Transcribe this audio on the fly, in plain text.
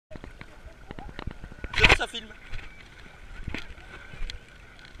ça filme.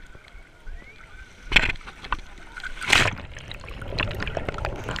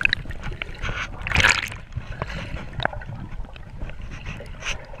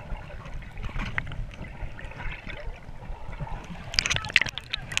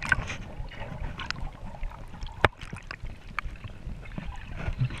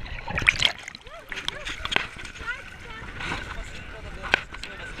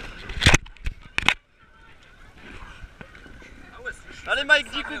 Allez Mike,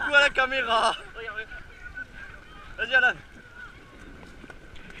 dis coucou à la caméra. Vas-y Alan.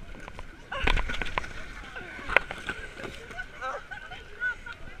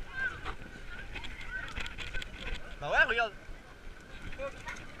 Bah ouais, regarde.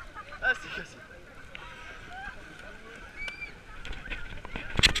 Ah, c'est cassé.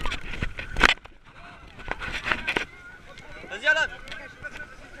 Vas-y Alan.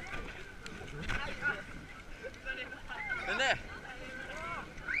 Venez.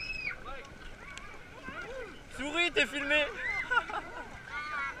 Souris, t'es filmé.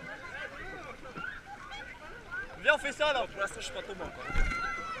 Viens, on fait ça là. Pour l'instant, je suis pas tombé encore.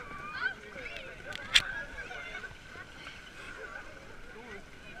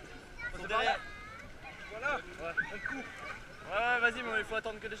 Derrière. Voilà. Ouais, on court. Ouais, vas-y, mais il faut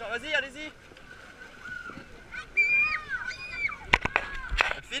attendre que des gens. Vas-y, allez-y.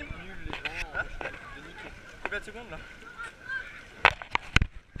 Tu filmes? Nul les gens. Hein? Combien de secondes là?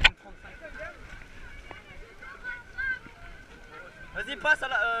 35. Vas-y, passe à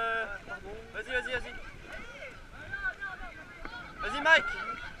la... Vas-y, vas-y, vas-y. Vas-y, Mike.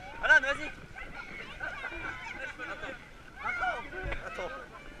 Alan, vas-y. Attends.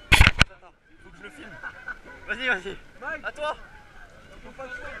 Faut que je le filme. Vas-y, vas-y. À toi.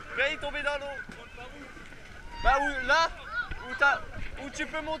 Quand il est tombé dans l'eau. Bah où, là où tu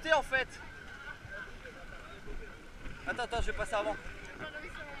peux monter en fait. Attends, je vais passer avant.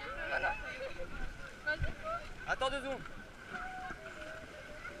 Voilà. Attends 2 secondes.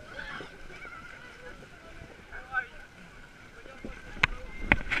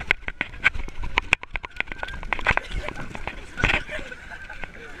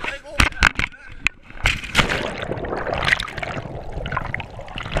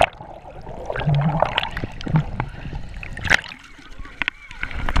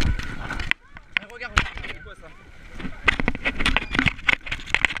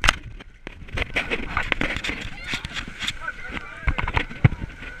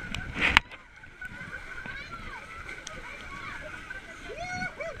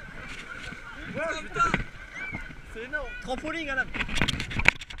 C'est énorme. Trampoline, Alan.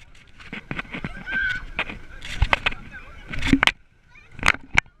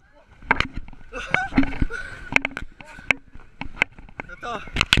 Attends.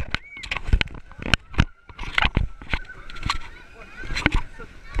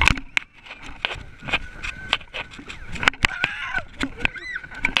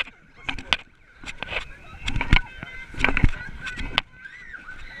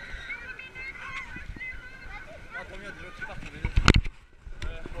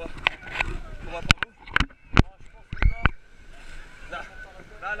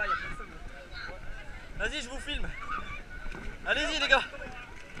 Vas-y, je vous filme. Allez-y les gars.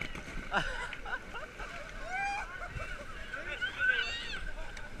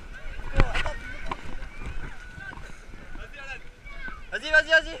 Vas-y, vas-y,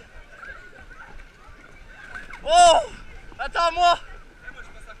 vas-y. Oh, attends moi.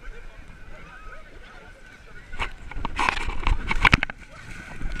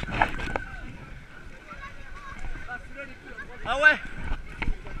 Ah ouais.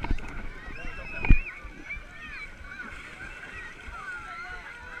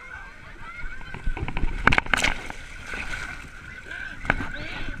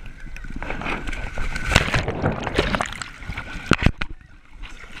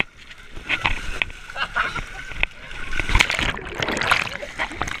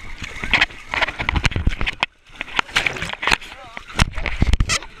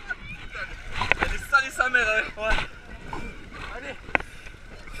 Ouais. Allez.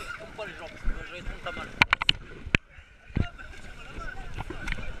 Je tombe pas les jambes, je vais tomber pas mal.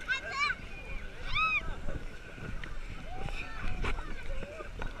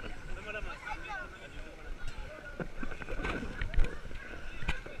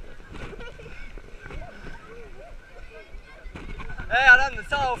 Eh hey, Alan,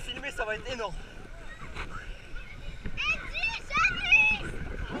 ça, filmer, ça va être énorme.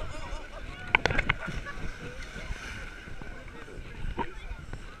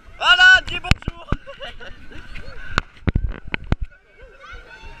 Voilà, dis bonjour.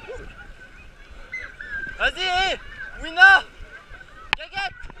 Vas-y, Wina.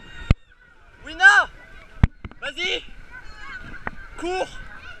 Gaguette. Wina. Vas-y. Cours.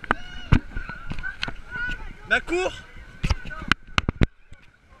 Bah cours.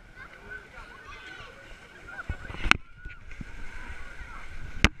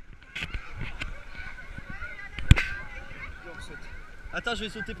 Attends, je vais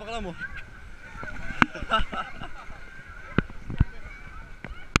sauter par là moi.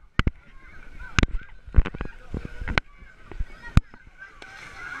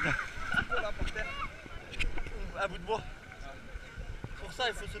 À bout de bois. Pour ça,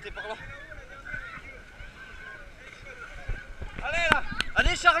 il faut sauter par là. Allez là.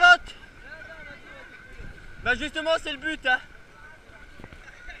 Allez Charlotte. Bah justement, c'est le but hein.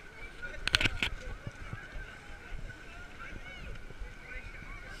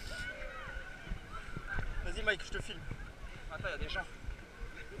 Vas-y Mike, je te filme. Attends, il y a des gens.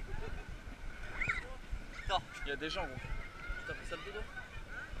 Attends. Il y a des gens gros. T'as fait ça le dodo?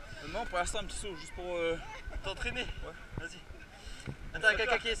 Non, pour l'instant un petit saut, juste pour t'entraîner. Ouais. Vas-y. Attends, il y a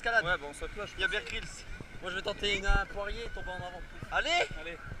quelqu'un qui escalade. Ouais, bon on saute là. Il y a Bear Grylls. Moi je vais tenter un poirier et tomber en avant. Allez.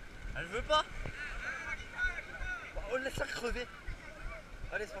 Allez. Elle veut pas. On laisse la crever.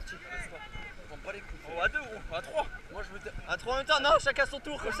 Allez c'est parti. On prend pas les coups. On va à 2 ou à 3. Moi je veux à 3 en même temps. Non, chacun son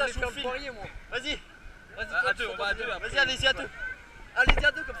tour. Comme ça je vous filme. Moi. Vas-y. Vas-y, à 2, on va à 2. Vas-y, allez-y à 2. Allez-y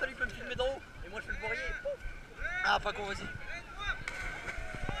à 2, comme ça lui peut me filmer d'en haut. Et moi je fais le poirier. Ah, pas con, vas-y.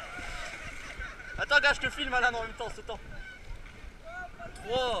 Attends, gars, je te filme Alan en même temps, ce temps.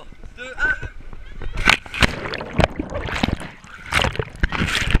 3, 2, 1.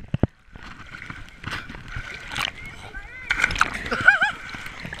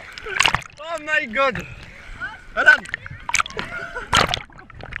 Oh my god. Alan.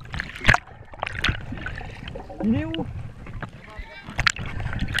 Il est où?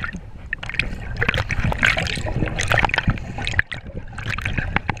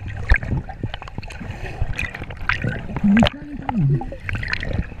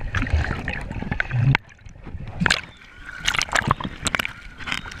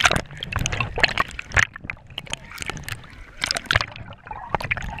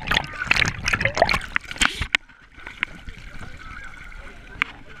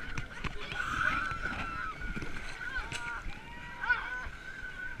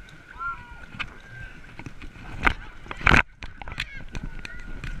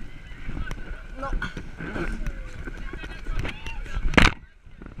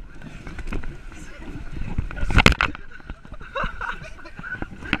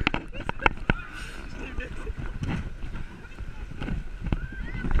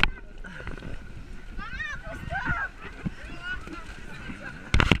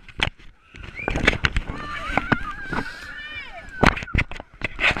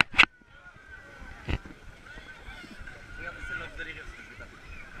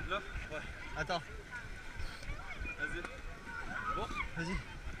 Attends. Vas-y. Bon, vas-y.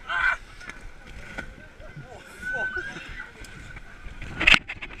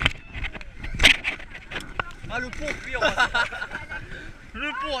 Ah le pont, lui on va.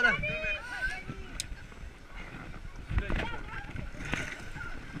 Le pont là.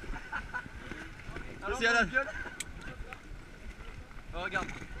 Vas-y Alan. Oh, regarde.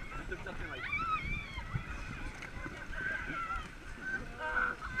 Je te taper Mike.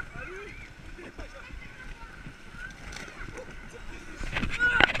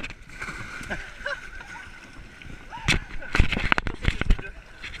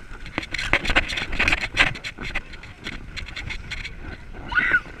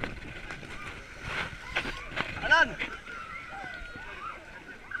 Alan.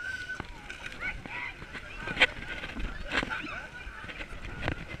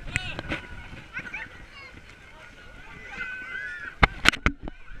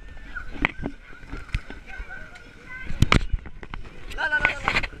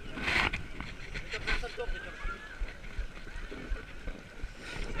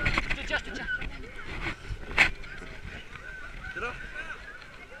 Je te tiens. C'est là.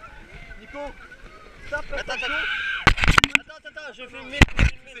 Nico, stop. Attends, je vais filmer.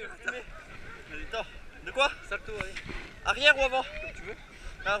 Attends, de quoi? Salto, allez. Arrière ou avant? Comme tu veux.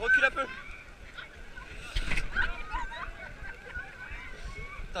 Ah, recule un peu.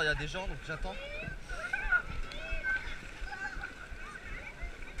 Attends, il y a des gens donc j'attends.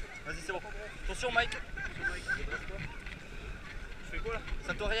 Vas-y, c'est bon. Attention, Mike. Je fais quoi là?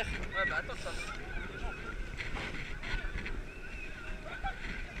 Salto arrière. Ouais, bah attends ça.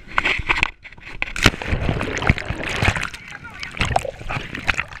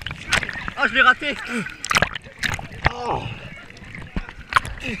 Ah, je l'ai raté. Oh.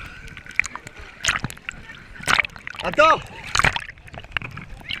 Attends.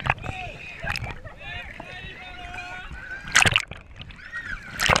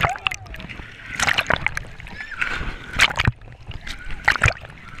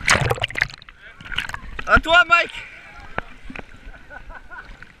 À toi, Mike.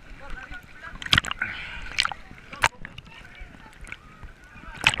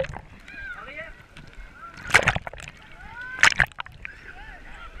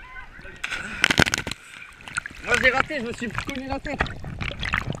 Moi j'ai raté, je me suis cogné la tête.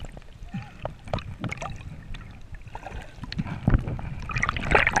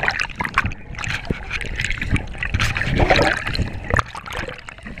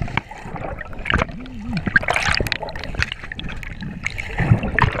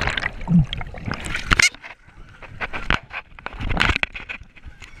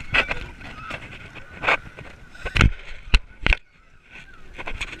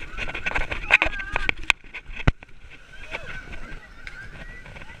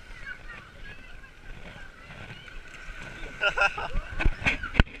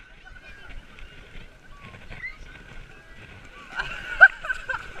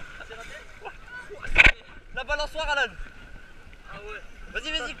 La balançoire, Alan. Ah ouais.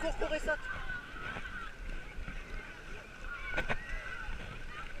 Vas-y, vas-y, cours et saute.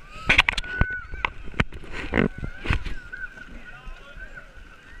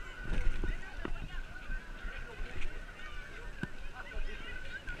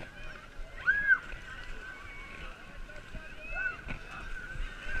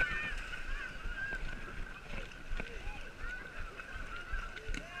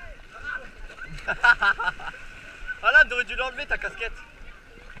 Alan, t'aurais dû l'enlever ta casquette.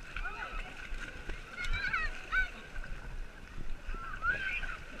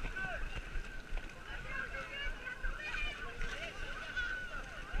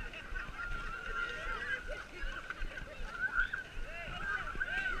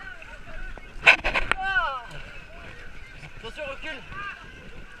 Ah, attention, recule.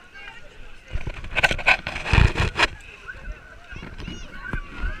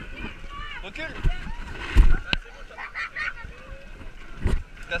 Recule.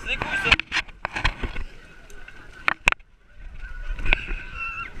 Casse les couilles, ça.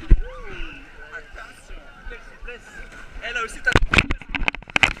 Attention, quelle souplesse. Elle a aussi ta...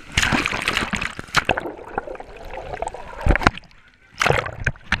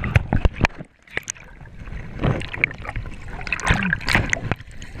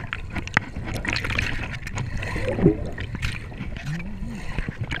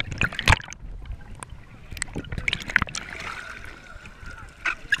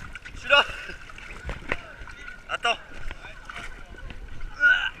 Je suis là. Attends.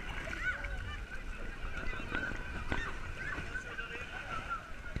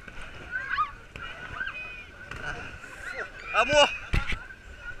 À moi.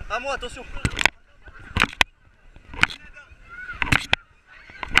 À moi, attention.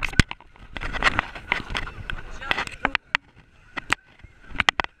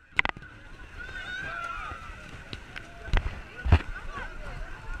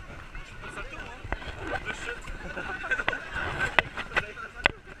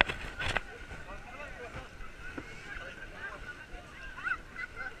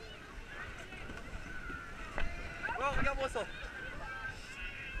 Oh, regarde-moi ça.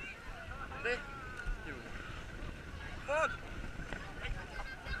 Prêt? Fuck.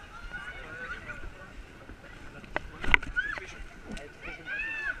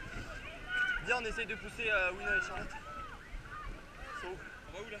 Viens, on essaye de pousser Wina et Charlotte. Ils sont où?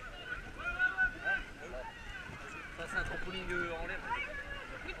 On va où là? Ça, c'est un trampoline en l'air.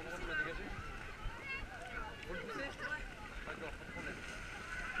 On va dégager. Faut le pousser? D'accord, pas de problème.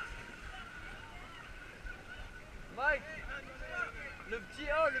 Mike! Le petit,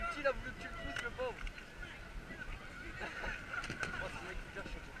 oh le petit, il a voulu que tu le pousses, le pauvre. Oh, c'est le mec qui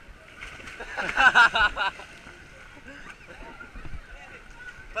cache chez toi.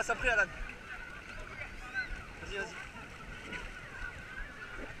 Passe après, Alan. Vas-y, vas-y.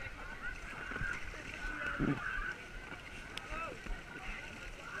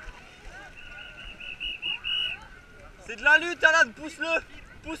 C'est de la lutte, Alan, pousse-le!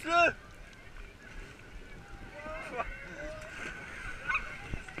 Pousse-le!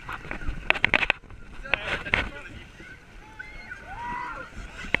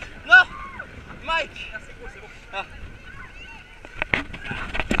 Non! Mike! C'est bon, c'est bon. Ah.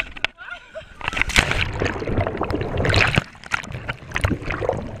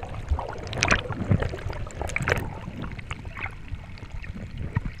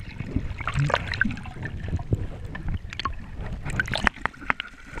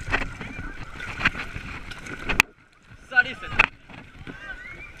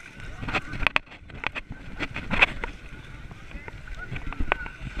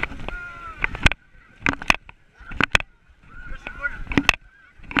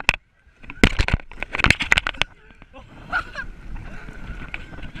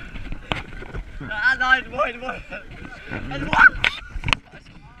 non, aide-moi, aide-moi. Aide-moi.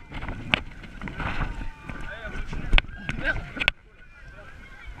 Merde.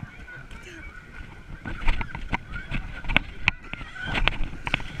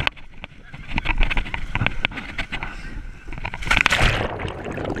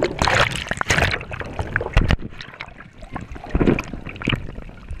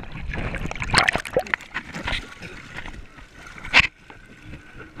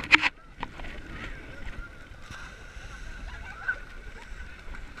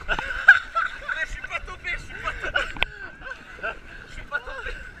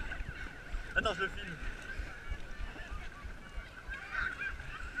 Attends, je le filme.